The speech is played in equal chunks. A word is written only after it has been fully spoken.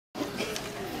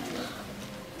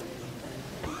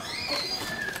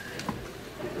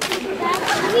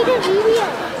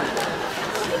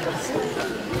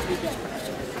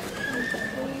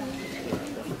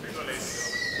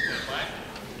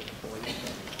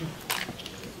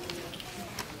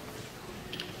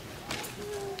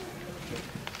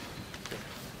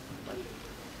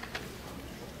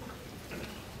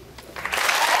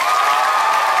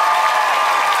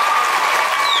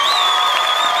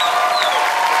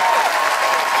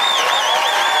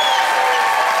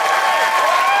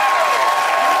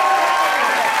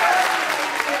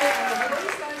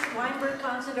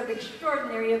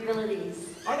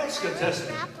Our next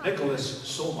contestant,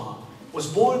 Soma, was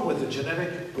born with a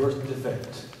genetic birth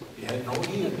defect. He had no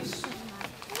ears.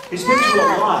 He's been through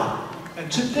a lot,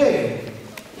 and today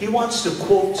he wants to,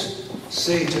 quote,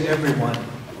 say to everyone,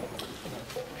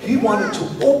 he wanted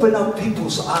to open up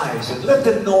people's eyes and let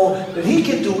them know that he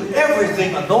can do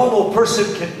everything a normal person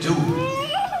can do.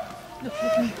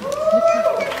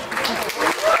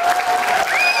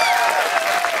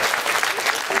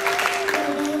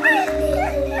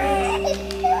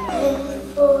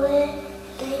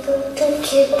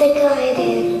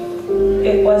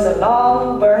 It was a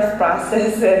long birth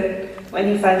process, and when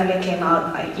he finally came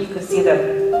out, you could see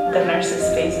the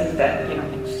nurses' faces that,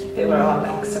 they were all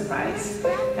like surprised.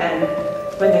 And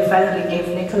when they finally gave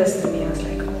Nicholas to me, I was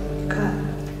like, oh my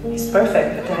God, he's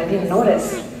perfect, but then I didn't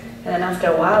notice. And then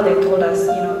after a while, they told us,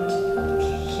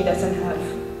 he doesn't have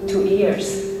 2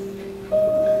 ears.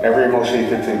 Every emotion you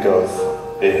could think of,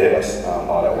 it hit us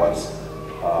all at once.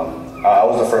 I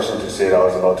was the first one to say it. I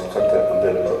was about to cut the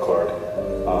umbilical cord,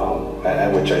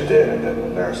 and which I did, and then the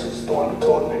nurse is the one who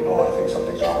told me, no, I think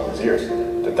something's wrong with his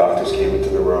ears. The doctors came into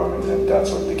the room, and then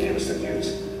that's when they gave us the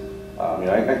news.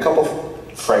 And a couple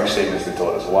of frank statements they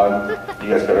told us. One, you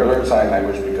guys better learn sign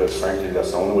language because frankly,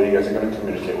 that's the only way you guys are going to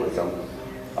communicate with them.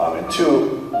 And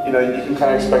two, you can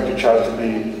kind of expect your child to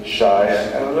be shy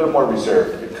and a little more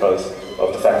reserved because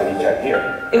of the fact that he can't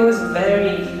hear. It was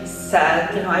very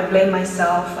sad. I blame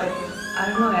myself. I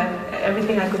don't know,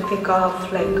 everything I could think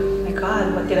of, like, my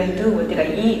God, what did I do? What did I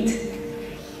eat?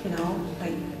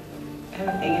 Like,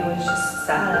 everything. It was just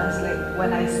sad. I was like,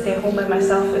 when I stay home by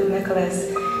myself with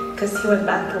Nicholas, because he went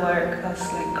back to work, I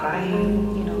was like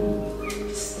crying,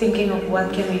 just thinking of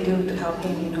what can we do to help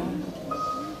him,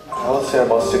 I would say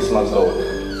about 6 months old,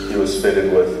 he was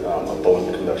fitted with a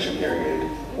bone conduction hearing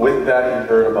aid. With that, he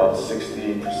heard about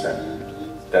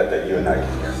 60% that you and I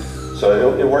can hear.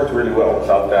 So it worked really well.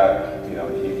 Without that,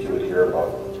 he would hear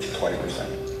about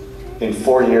 20%. In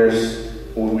 4 years,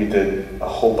 we did a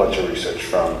whole bunch of research,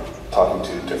 from talking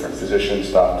to different physicians,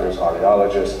 doctors,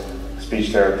 audiologists, speech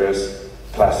therapists,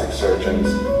 plastic surgeons.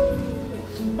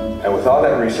 And with all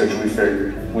that research,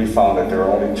 we found that there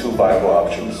are only 2 viable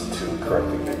options to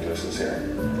correcting Nicholas's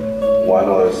hearing. One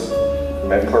was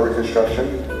med-core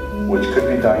reconstruction, which could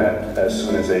be done as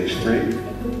soon as age 3,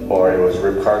 or it was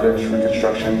rib cartilage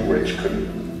reconstruction, which could,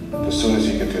 as soon as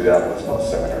you could do that, was about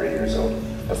 7 or 8 years old.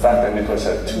 The fact that Nicholas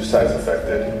had 2 sides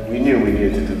affected, we knew we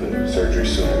needed to do the surgery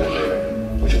sooner than later,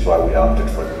 which is why we opted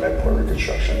for the med-core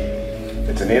reconstruction.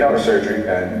 It's an 8-hour surgery,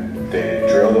 and they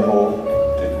drill the hole,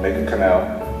 they make a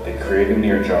canal, they create an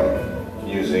ear drum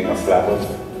using a flap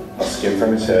of skin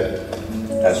from his head,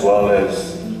 as well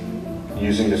as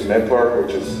using this med-core,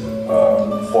 which is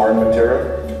foreign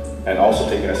material, and also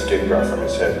taking a skin graft from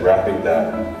his head, wrapping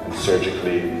that, and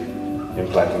surgically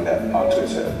implanting that onto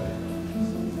his head.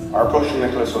 Our approach to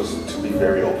Nicholas was to be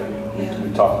very open.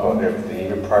 We talked about everything,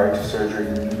 even prior to surgery.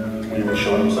 We even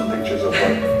showed him some pictures of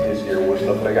what his ear would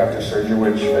look like after surgery,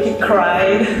 which he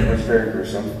cried. It was very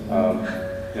gruesome.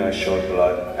 He showed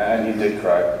blood, and he did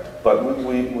cry. But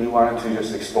we wanted to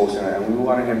just expose him, and we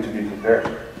wanted him to be prepared.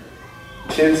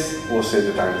 Kids will say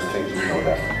the darndest things, we know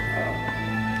that.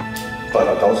 But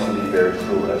adults can be very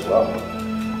cruel as well.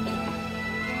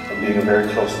 And being a very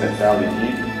close-knit family,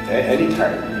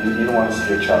 anytime, you don't want to see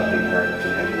your child being hurt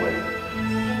in any way.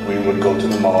 We would go to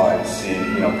the mall and see,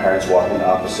 parents walking the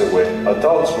opposite way.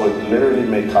 Adults would literally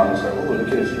make comments like, oh, look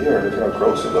at his ear, look at how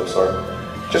gross it looks, or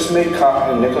just make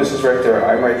comments, and Nicholas is right there,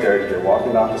 I'm right there, they're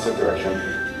walking the opposite direction.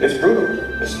 It's brutal,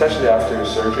 especially after his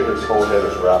surgery. His whole head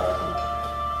is wrapped,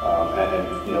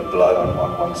 and blood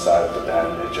on one side of the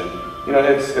bandage, and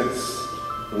it's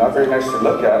not very nice to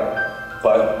look at,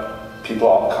 but people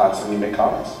all constantly make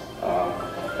comments.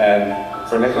 And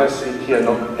for Nicholas, he had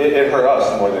it hurt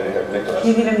us more than it hurt Nicholas.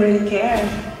 He didn't really care.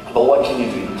 But what can you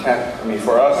do? You can't,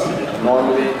 for us,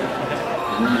 normally,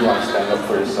 you want to stand up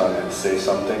for your son and say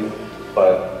something,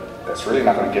 but that's really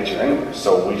not going to get you anywhere.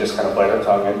 So we just kind of bite our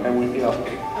tongue and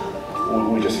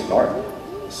we just ignore it.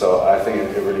 So I think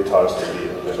it really taught us to be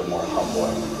a little more humble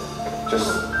and just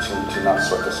to not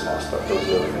sweat the small stuff. Those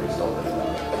little things don't really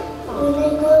matter. When I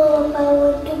grow up, I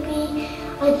want to be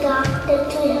a doctor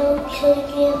to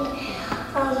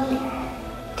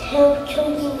help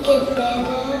children get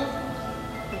better.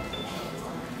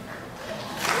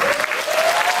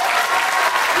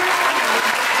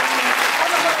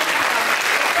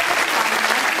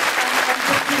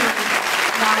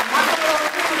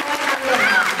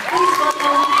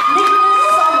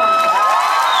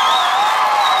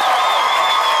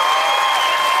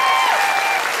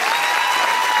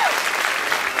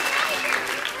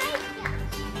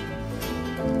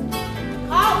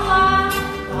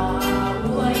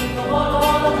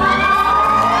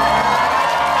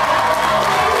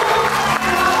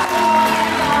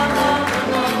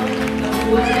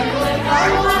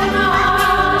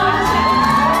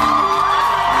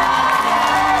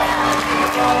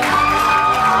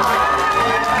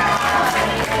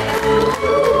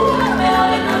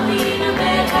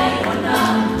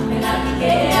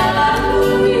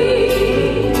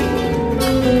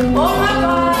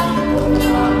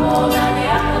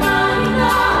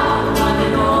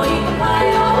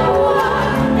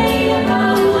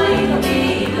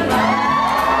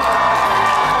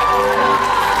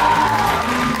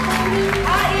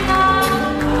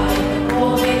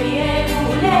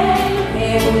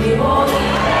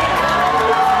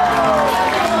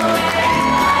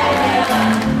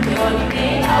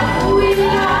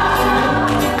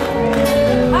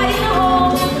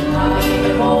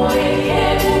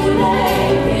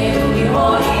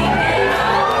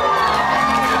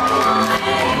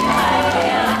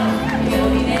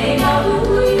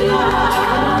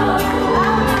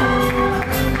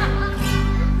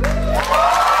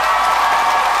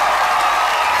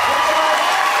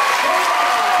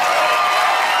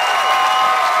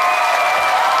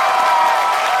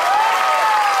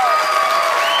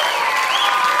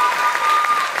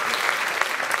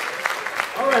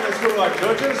 Our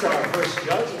judges, our first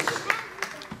judges.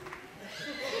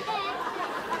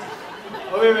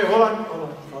 Oh, wait, hold on.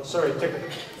 Oh, sorry, take it.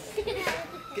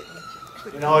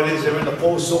 You know how it is, they're in the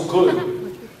pose so good.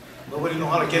 Nobody know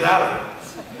how to get out of it.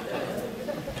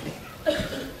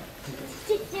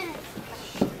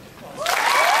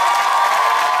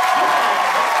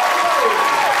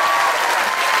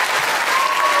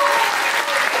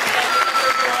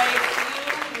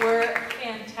 You were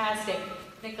fantastic.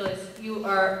 Nicholas, you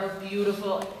are a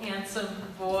beautiful, handsome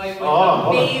boy with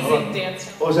amazing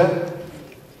dancing. What was that?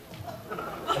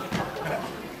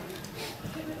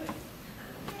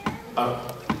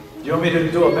 Do you want me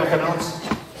to do a back announce?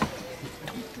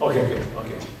 Okay.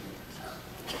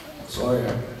 Sorry.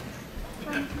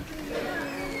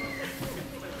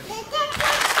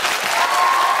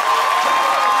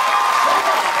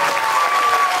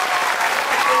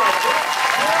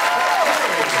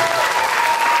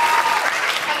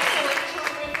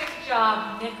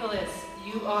 Nicholas,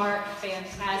 you are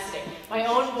fantastic. My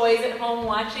own boys at home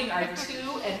watching are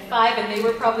 2 and 5, and they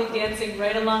were probably dancing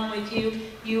right along with you.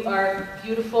 You are a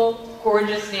beautiful,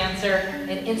 gorgeous dancer,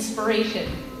 an inspiration.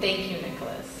 Thank you,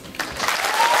 Nicholas.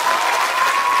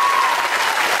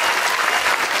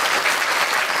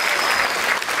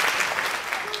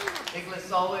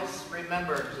 Nicholas, always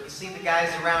remember, you see the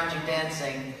guys around you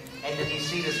dancing, and then you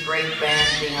see this great band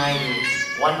behind you.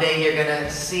 One day you're going to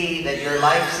see that your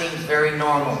life seems very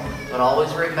normal, but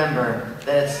always remember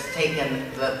that it's taken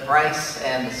the price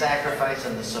and the sacrifice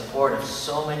and the support of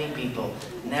so many people.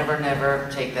 Never, never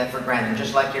take that for granted.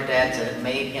 Just like your dad said, it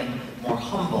made him more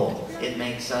humble. It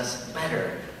makes us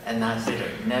better and not bitter.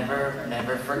 Never,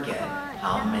 never forget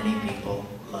how many people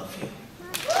love you.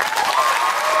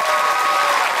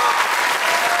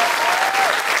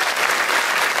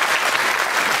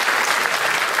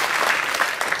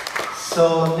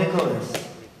 So, Nicholas,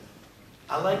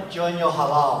 I'd like to join your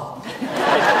halal. Can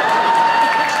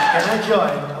I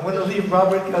join? I'm going to leave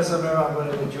Robert Casimiro. I'm going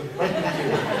to join with you.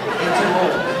 You're too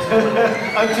old.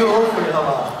 I'm too old for your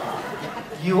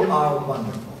halal. You are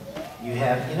wonderful. You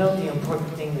have, you know, the important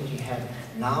thing that you have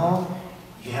now,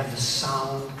 you have the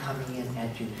sound coming in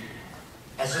at you.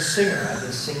 As a singer, I've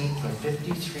been singing for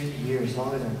 53 years,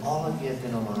 longer than all of you have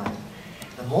been alive.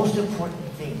 The most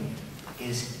important thing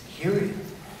is hearing.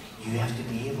 You have to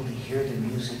be able to hear the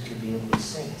music to be able to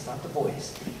sing. It's not the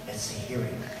voice, it's the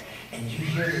hearing. And you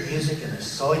hear the music and I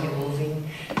saw you moving.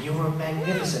 You were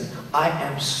magnificent. I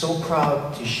am so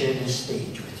proud to share this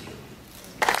stage with you.